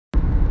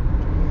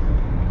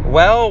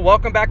Well,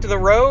 welcome back to the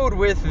road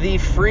with the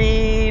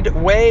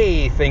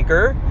Freedway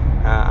thinker.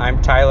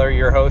 I'm Tyler,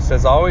 your host,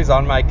 as always,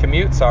 on my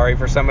commute. Sorry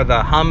for some of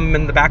the hum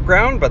in the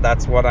background, but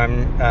that's what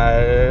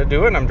I'm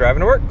doing. I'm driving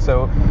to work,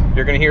 so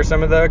you're going to hear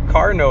some of the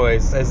car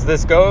noise. As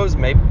this goes,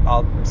 maybe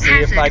I'll see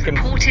if I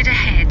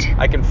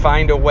can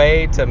find a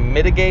way to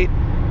mitigate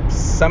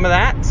some of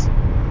that,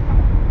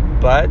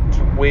 but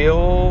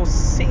we'll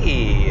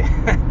see.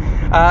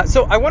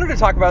 So I wanted to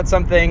talk about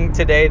something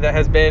today that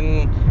has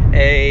been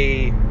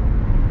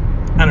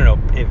I don't know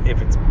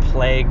if it's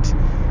plagued,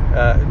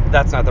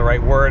 that's not the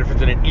right word, if it's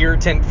been an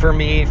irritant for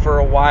me for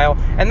a while,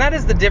 and that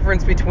is the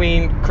difference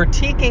between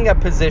critiquing a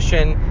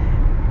position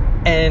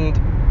and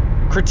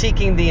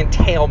critiquing the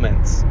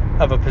entailments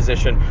of a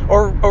position,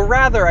 or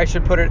rather I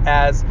should put it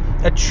as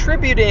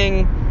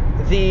attributing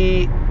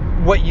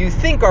what you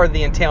think are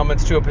the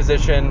entailments to a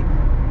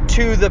position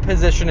to the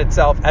position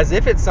itself as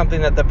if it's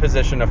something that the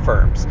position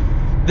affirms.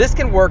 This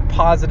can work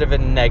positive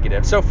and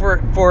negative. So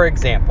for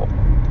example,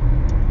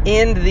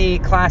 in the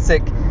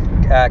classic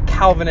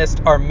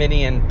Calvinist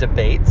Arminian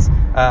debates,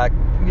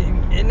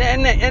 and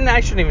I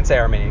shouldn't even say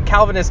Arminian,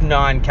 Calvinist,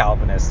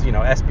 non-Calvinist,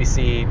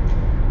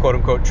 SBC,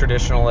 quote-unquote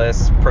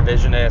traditionalists,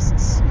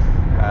 provisionists,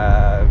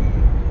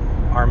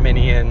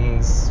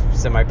 Arminians,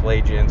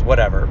 semi-Pelagians,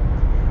 whatever,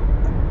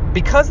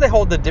 because they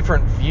hold a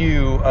different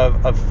view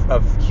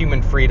of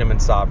human freedom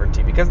and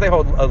sovereignty, because they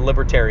hold a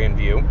libertarian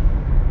view,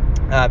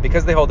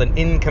 because they hold an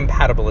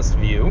incompatibilist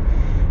view,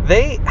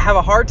 they have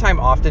a hard time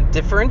often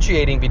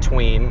differentiating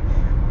between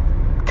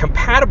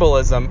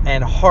compatibilism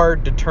and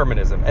hard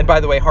determinism. And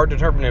by the way, hard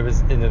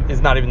determinism is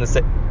not even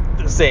the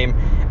same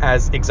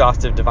as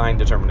exhaustive divine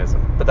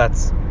determinism. But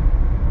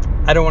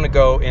I don't want to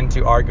go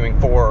into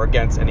arguing for or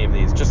against any of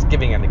these, just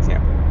giving an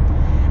example.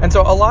 And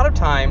so a lot of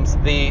times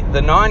the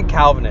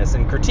non-Calvinists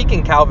in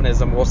critiquing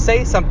Calvinism will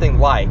say something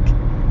like,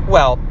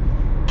 well,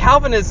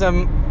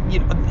 Calvinism,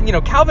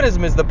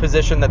 Calvinism is the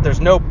position that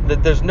there's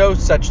no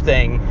such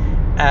thing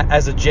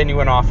as a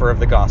genuine offer of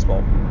the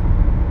gospel,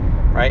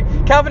 right?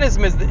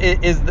 Calvinism is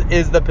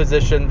the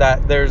position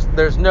that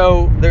there's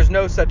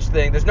no such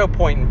thing, there's no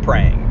point in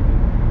praying,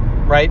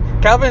 right?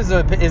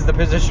 Calvinism is the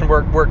position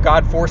where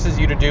God forces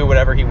you to do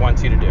whatever he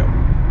wants you to do.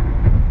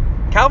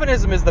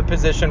 Calvinism is the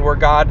position where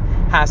God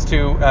has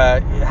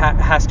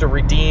to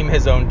redeem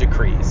his own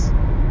decrees,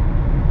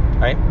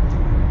 right?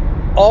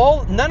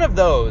 None of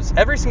those,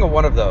 every single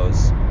one of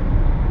those,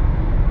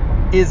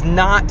 is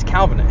not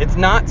Calvinist. It's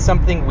not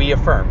something we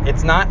affirm.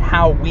 It's not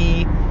how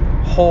we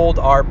hold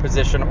our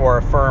position or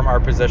affirm our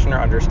position or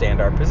understand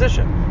our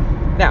position.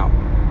 Now,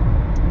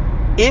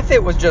 if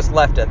it was just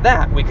left at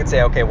that, we could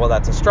say, okay, well,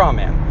 that's a straw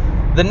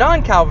man. The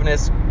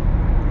non-Calvinist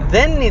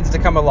then needs to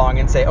come along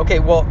and say, okay,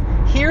 well,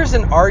 here's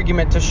an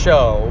argument to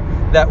show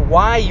that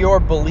why your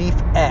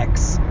belief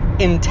X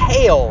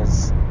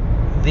entails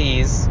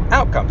these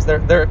outcomes.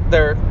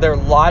 They're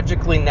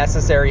logically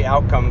necessary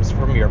outcomes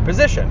from your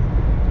position.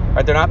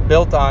 Right? They're not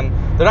built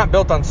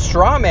on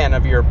straw man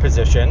of your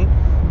position.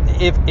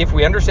 If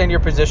we understand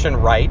your position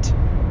right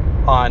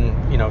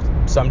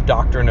on some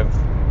doctrine of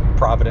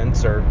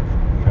providence or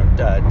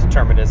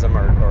determinism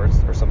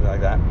or something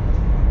like that,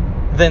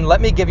 then let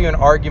me give you an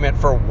argument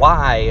for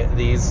why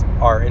these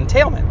are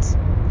entailments.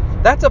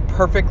 That's a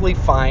perfectly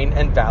fine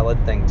and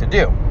valid thing to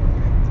do.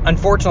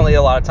 Unfortunately,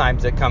 a lot of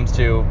times it comes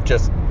to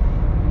just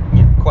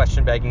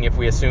question begging. If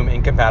we assume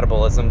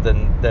incompatibilism,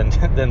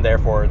 then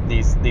therefore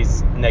these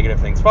negative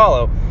things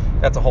follow.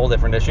 That's a whole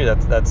different issue.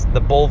 That's the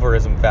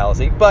Bulverism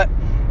fallacy. But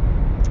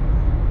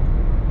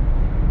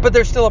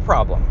there's still a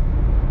problem,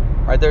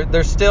 right?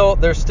 They're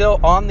still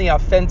on the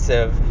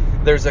offensive.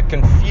 There's a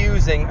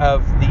confusing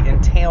of the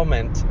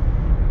entailment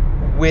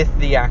with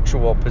the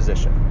actual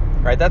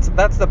position, right? That's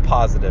the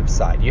positive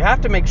side. You have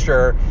to make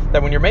sure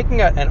that when you're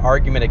making an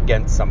argument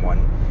against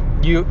someone,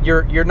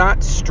 you're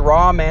not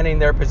straw manning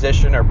their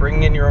position or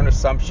bringing in your own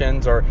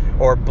assumptions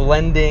or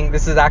blending.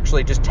 This is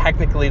actually just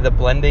technically the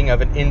blending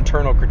of an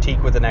internal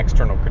critique with an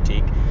external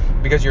critique,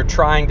 because you're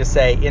trying to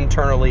say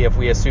internally, if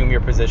we assume your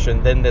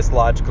position, then this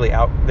logical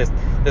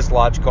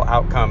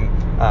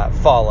outcome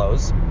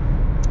follows.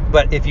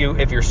 But if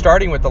you're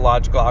starting with the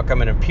logical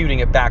outcome and imputing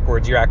it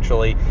backwards, you're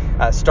actually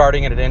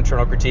starting at an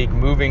internal critique,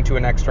 moving to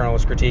an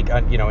externalist critique,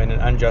 in an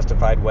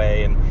unjustified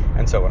way,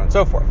 and so on and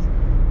so forth.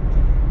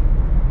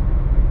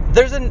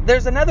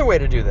 There's another way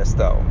to do this,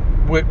 though,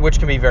 which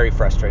can be very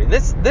frustrating.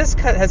 This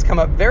has come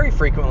up very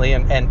frequently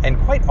and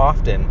quite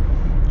often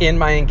in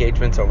my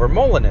engagements over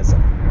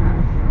Molinism.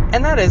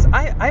 And that is,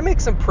 I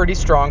make some pretty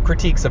strong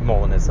critiques of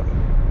Molinism.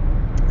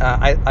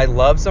 I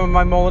love some of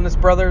my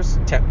Molinist brothers.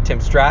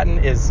 Tim Stratton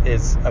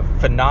is a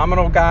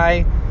phenomenal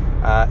guy.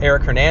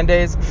 Eric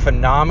Hernandez,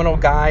 phenomenal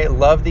guy.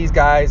 Love these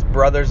guys,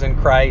 brothers in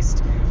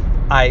Christ.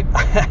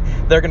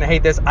 They're going to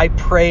hate this. I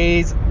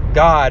praise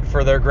God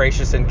for their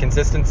gracious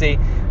inconsistency,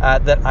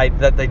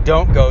 that they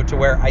don't go to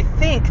where I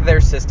think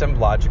their system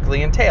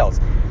logically entails.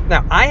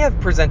 Now, I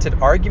have presented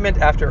argument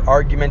after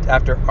argument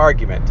after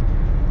argument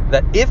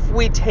that if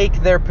we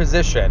take their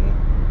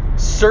position,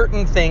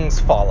 certain things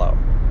follow.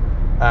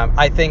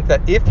 I think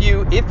that if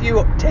you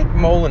take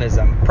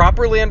Molinism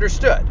properly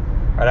understood,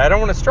 right? I don't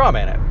want to straw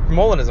man it.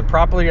 Molinism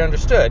properly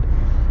understood,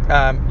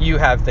 you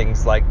have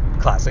things like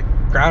classic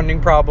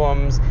grounding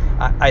problems.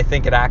 I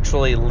think it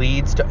actually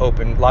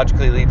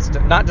logically leads to,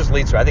 not just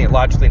leads to, I think it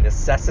logically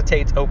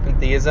necessitates open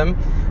theism.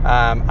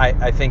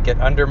 I think it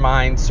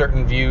undermines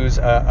certain views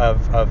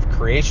of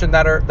creation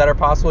that are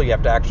possible. You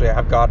have to actually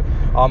have God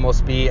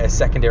almost be a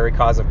secondary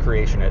cause of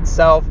creation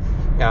itself.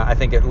 I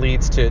think it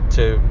leads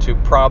to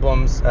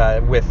problems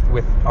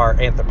with our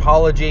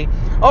anthropology,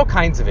 all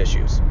kinds of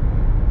issues,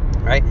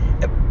 right?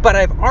 But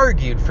I've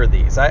argued for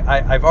these.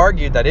 I've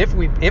argued that if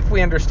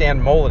we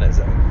understand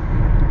Molinism,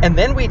 and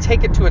then we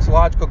take it to its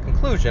logical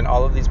conclusion,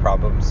 all of these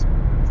problems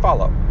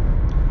follow.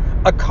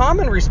 A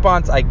common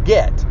response I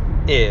get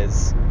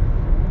is,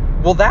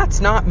 well,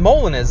 that's not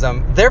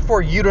Molinism,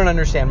 therefore you don't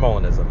understand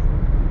Molinism.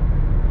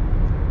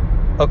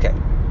 Okay.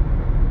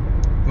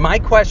 My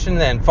question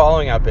then,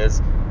 following up,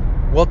 is,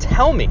 well,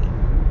 tell me,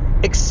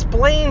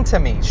 explain to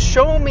me,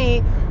 show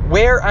me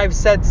where I've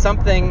said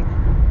something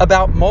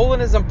about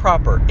Molinism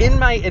proper in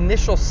my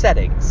initial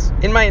settings,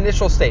 in my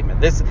initial statement.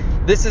 This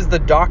is the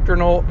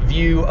doctrinal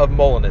view of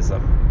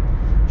Molinism.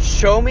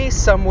 Show me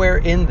somewhere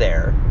in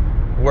there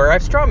where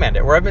I've strawmanned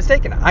it, where I've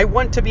mistaken it. I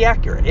want to be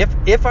accurate.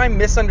 If I'm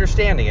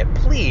misunderstanding it,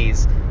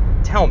 please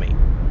tell me.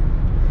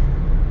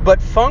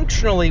 But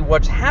functionally,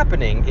 what's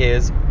happening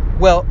is,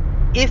 well,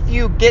 if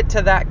you get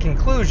to that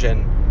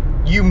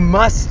conclusion, you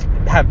must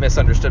have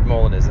misunderstood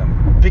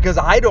Molinism, because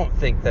I don't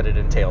think that it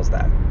entails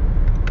that.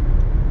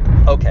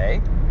 Okay.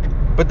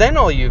 But then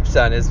all you've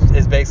done is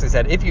basically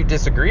said, if you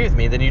disagree with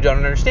me, then you don't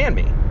understand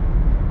me.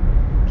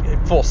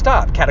 Full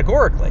stop,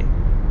 categorically.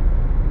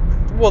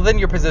 Well, then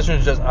your position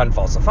is just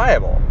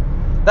unfalsifiable.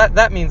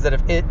 That means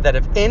that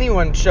if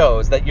anyone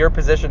shows that your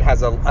position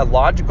has a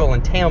logical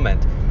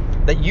entailment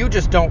that you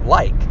just don't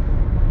like,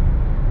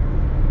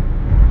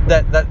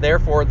 that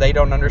therefore they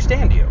don't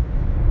understand you.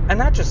 And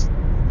that's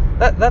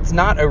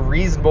not a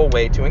reasonable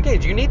way to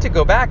engage. You need to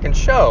go back and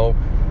show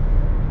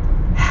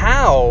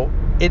how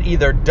it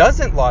either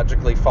doesn't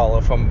logically follow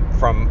from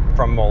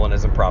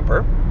Molinism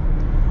proper,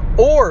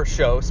 or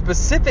show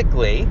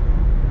specifically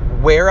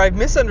where I've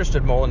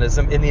misunderstood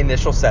Molinism in the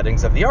initial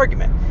settings of the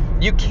argument.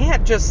 You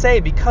can't just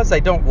say, because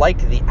I don't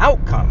like the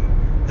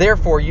outcome,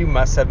 therefore you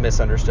must have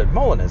misunderstood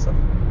Molinism.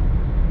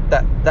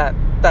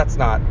 That's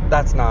not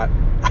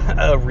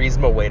a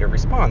reasonable way to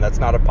respond. That's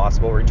not a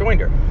possible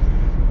rejoinder.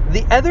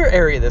 The other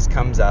area this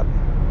comes up,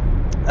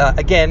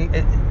 again,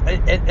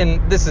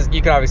 and this is,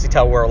 you can obviously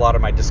tell where a lot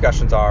of my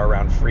discussions are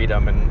around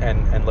freedom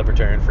and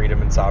libertarian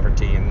freedom and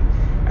sovereignty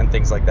and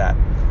things like that.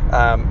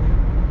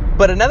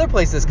 But another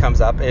place this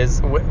comes up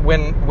is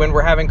when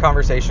we're having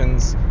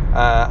conversations.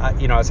 I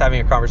was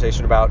having a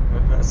conversation about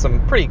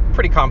some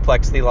pretty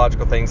complex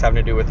theological things having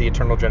to do with the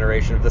eternal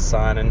generation of the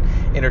Son and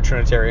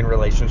intertrinitarian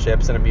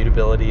relationships and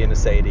immutability and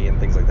aseity and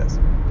things like this.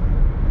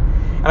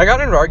 And I got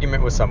into an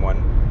argument with someone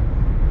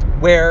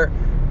where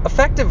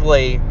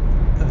effectively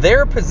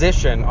their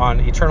position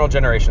on eternal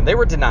generation, they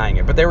were denying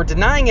it, but they were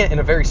denying it in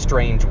a very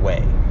strange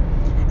way.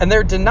 And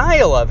their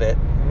denial of it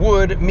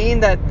would mean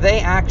that they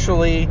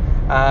actually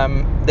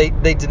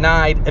they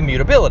denied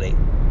immutability.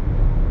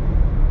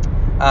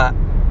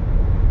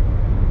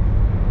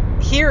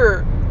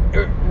 Here,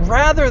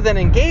 rather than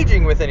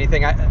engaging with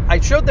anything,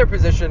 I showed their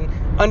position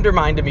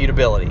undermined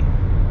immutability.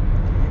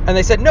 And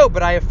they said, no,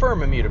 but I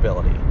affirm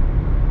immutability.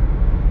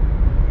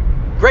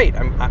 Great.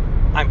 I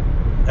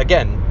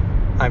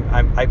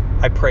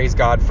praise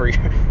God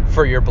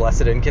for your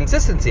blessed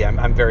inconsistency.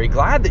 I'm very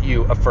glad that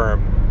you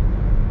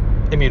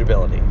affirm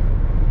immutability.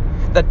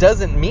 That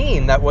doesn't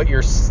mean that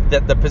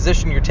that the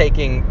position you're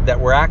taking that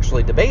we're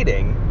actually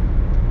debating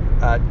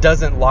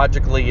doesn't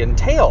logically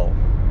entail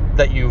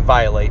that you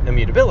violate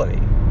immutability.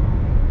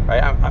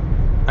 Right?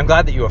 I'm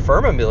glad that you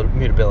affirm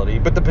immutability,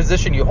 but the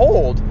position you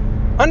hold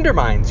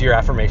undermines your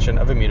affirmation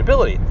of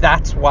immutability.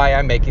 That's why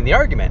I'm making the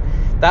argument.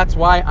 That's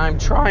why I'm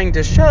trying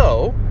to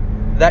show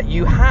that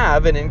you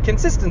have an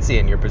inconsistency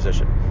in your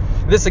position.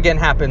 This again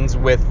happens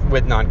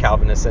with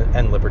non-Calvinist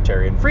and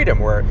libertarian freedom,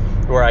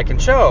 where I can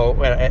show,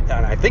 and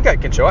I think I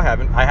can show, I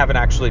haven't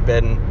actually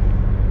been.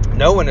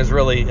 No one has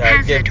really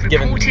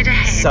given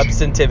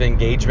substantive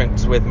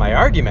engagements with my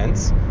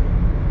arguments.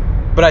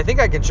 But I think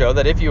I can show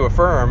that if you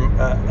affirm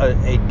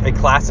a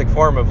classic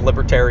form of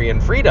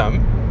libertarian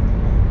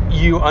freedom,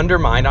 you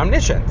undermine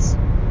omniscience.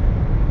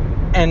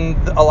 And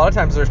a lot of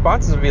times the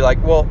responses would be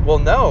like, well,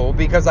 no,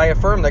 because I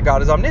affirm that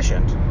God is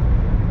omniscient.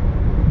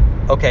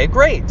 Okay,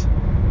 great.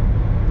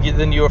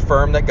 Then you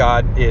affirm that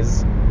God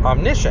is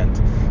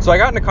omniscient. So I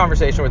got in a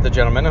conversation with the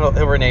gentleman,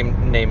 he'll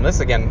remain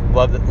nameless. Again,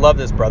 love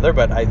this brother,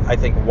 but I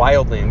think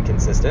wildly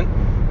inconsistent.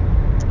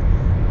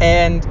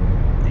 And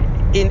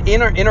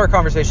in our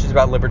conversations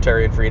about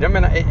libertarian freedom,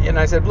 and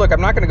I said, look,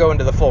 I'm not going to go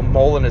into the full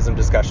Molinism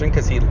discussion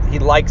because he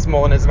likes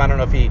Molinism. I don't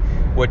know if he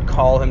would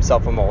call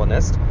himself a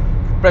Molinist,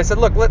 but I said,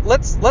 look,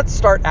 let's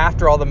start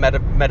after all the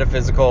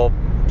metaphysical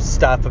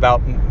stuff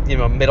about,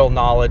 middle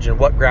knowledge and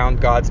what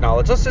ground God's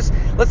knowledge.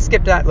 Let's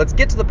skip that. Let's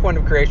get to the point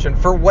of creation.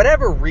 For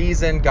whatever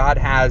reason, God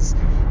has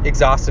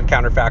exhaustive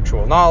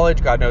counterfactual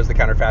knowledge. God knows the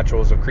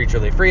counterfactuals of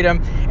creaturely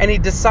freedom, and he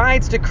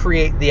decides to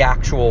create the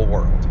actual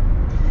world.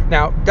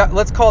 Now,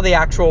 let's call the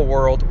actual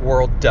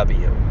world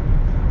W.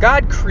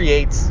 God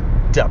creates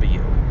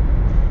W.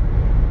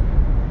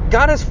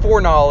 God has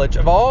foreknowledge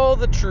of all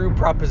the true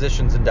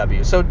propositions in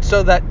W, so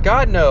that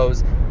God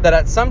knows that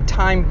at some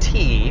time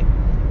T,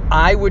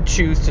 I would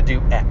choose to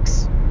do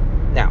X.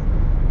 Now,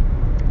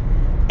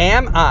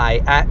 am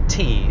I at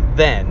T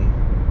then?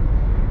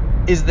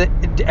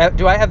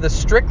 Do I have the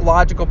strict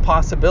logical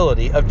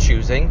possibility of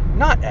choosing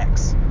not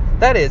X?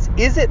 That is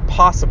it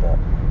possible,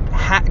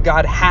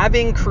 God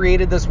having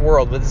created this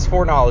world with his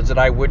foreknowledge that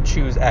I would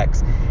choose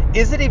X,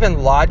 is it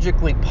even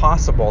logically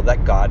possible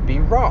that God be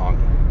wrong?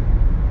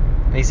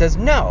 And he says,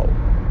 no.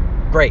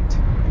 Great.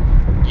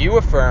 You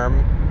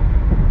affirm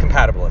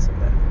compatibilism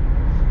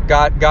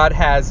then. God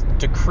has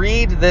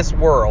decreed this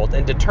world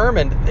and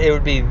determined it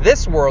would be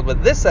this world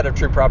with this set of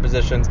true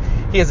propositions.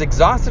 He has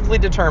exhaustively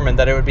determined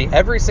that it would be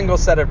every single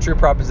set of true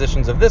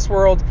propositions of this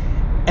world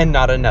and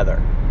not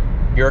another.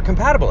 You're a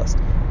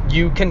compatibilist.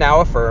 You can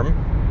now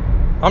affirm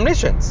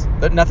omniscience,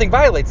 that nothing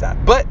violates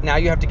that. But now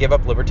you have to give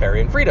up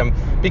libertarian freedom,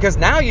 because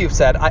now you've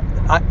said,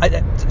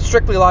 I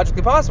strictly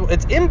logically possible,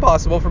 it's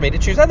impossible for me to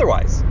choose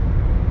otherwise.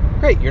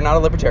 Great, you're not a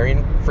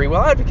libertarian free will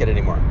advocate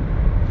anymore.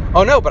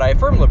 Oh no, but I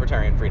affirm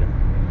libertarian freedom.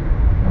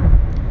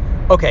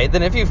 Okay,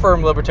 then if you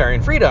affirm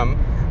libertarian freedom,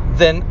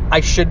 then I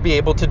should be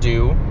able to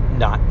do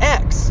not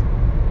X.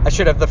 I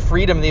should have the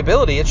freedom, the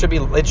ability. It should be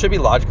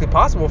logically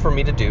possible for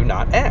me to do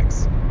not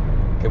X.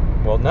 Okay,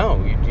 well,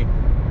 no,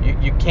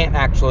 you can't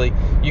actually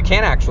do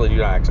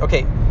not X.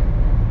 Okay,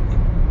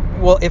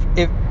 well, if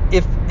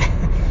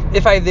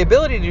if I have the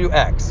ability to do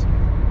X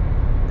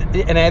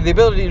and I have the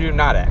ability to do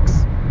not X,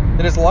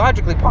 then it's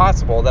logically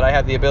possible that I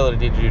have the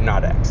ability to do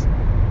not X.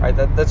 Right?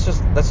 That's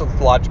just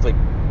logically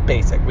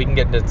basic. We can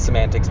get into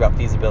semantics about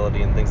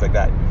feasibility and things like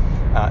that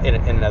in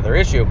another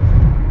issue.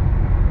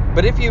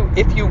 But if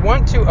you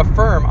want to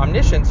affirm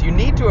omniscience, you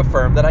need to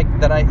affirm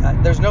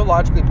that there's no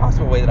logically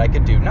possible way that I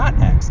could do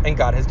not X, and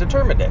God has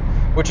determined it,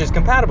 which is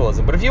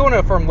compatibilism. But if you want to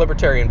affirm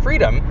libertarian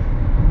freedom,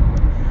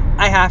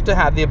 I have to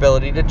have the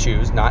ability to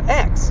choose not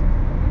X.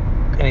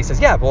 And he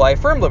says, yeah, well, I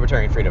affirm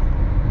libertarian freedom.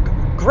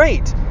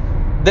 Great.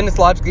 Then it's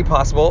logically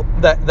possible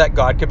that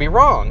God could be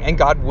wrong, and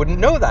God wouldn't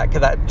know that, because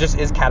that just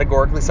is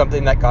categorically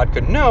something that God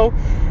couldn't know,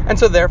 and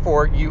so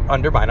therefore you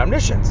undermine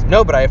omniscience.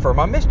 No, but I affirm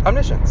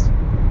omniscience.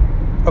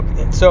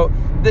 Okay, so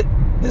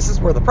this is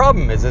where the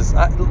problem is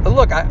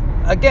look,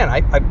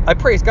 I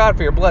praise God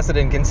for your blessed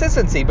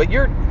inconsistency, but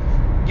you're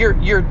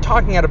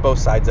talking out of both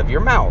sides of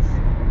your mouth.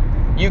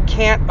 You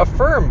can't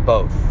affirm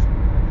both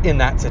in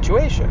that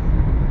situation.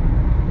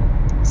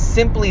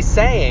 Simply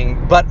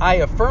saying, but I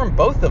affirm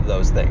both of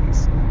those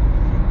things,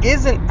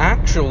 isn't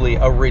actually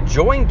a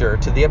rejoinder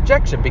to the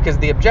objection, because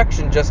the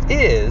objection just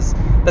is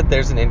that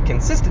there's an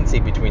inconsistency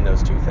between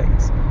those two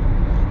things.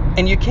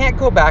 And you can't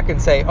go back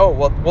and say, oh,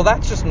 well,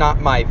 that's just not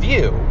my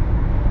view,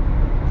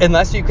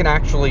 unless you can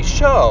actually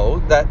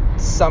show that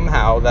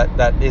somehow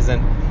that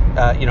isn't,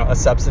 a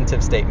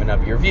substantive statement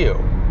of your view,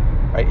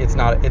 right? It's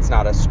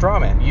not a straw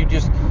man. You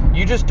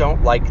just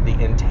don't like the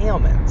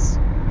entailments.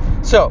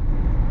 So,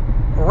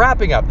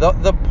 wrapping up,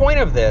 the point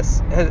of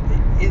this,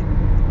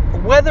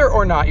 whether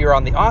or not you're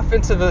on the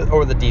offensive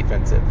or the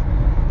defensive,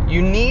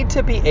 you need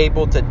to be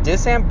able to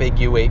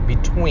disambiguate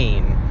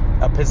between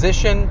a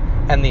position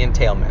and the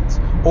entailments,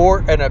 or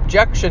an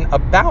objection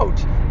about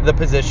the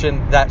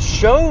position that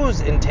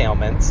shows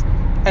entailments,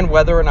 and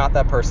whether or not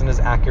that person has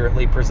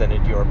accurately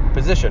presented your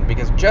position.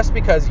 Because just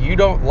because you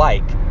don't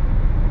like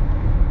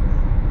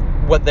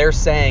what they're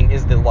saying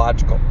is the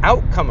logical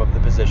outcome of the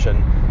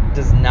position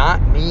does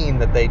not mean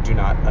that they do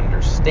not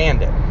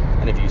understand it.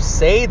 And if you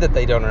say that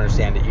they don't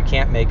understand it, you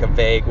can't make a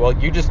vague, well,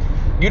 you just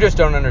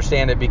don't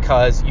understand it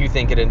because you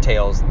think it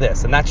entails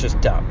this, and that's just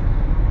dumb.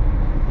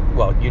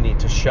 Well, you need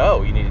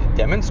to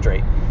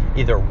demonstrate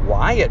either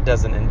why it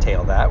doesn't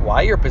entail that,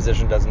 why your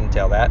position doesn't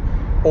entail that,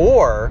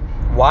 or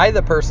why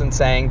the person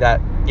saying that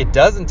it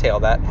does entail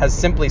that has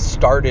simply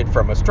started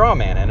from a straw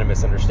man and a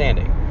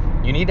misunderstanding.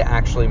 You need to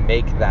actually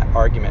make that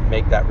argument,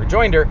 make that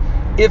rejoinder,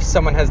 if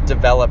someone has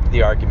developed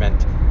the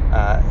argument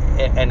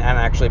and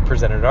actually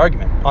presented an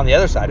argument. On the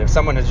other side, if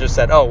someone has just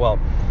said, oh, well,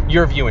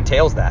 your view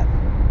entails that,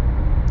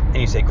 and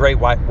you say, great,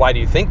 why do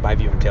you think my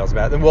view entails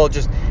that? Then, well, it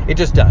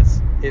just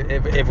does.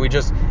 If we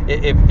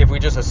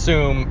just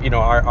assume,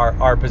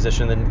 our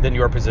position, then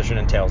your position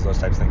entails those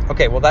types of things.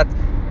 Okay, well,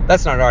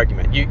 that's not an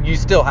argument. You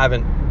still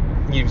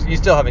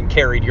haven't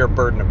carried your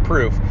burden of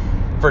proof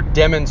for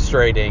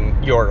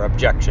demonstrating your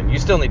objection. You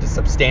still need to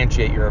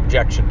substantiate your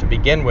objection to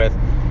begin with,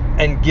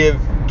 and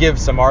give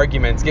some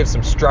arguments, give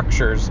some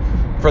structures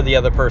for the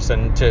other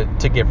person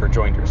to give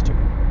rejoinders to.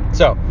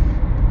 So,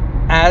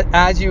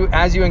 as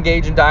you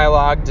engage in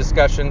dialogue,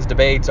 discussions,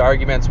 debates,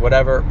 arguments,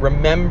 whatever,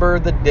 remember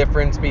the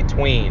difference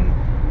between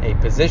a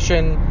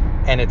position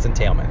and its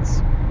entailments.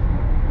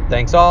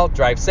 Thanks all.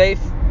 Drive safe.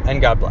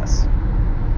 and God bless.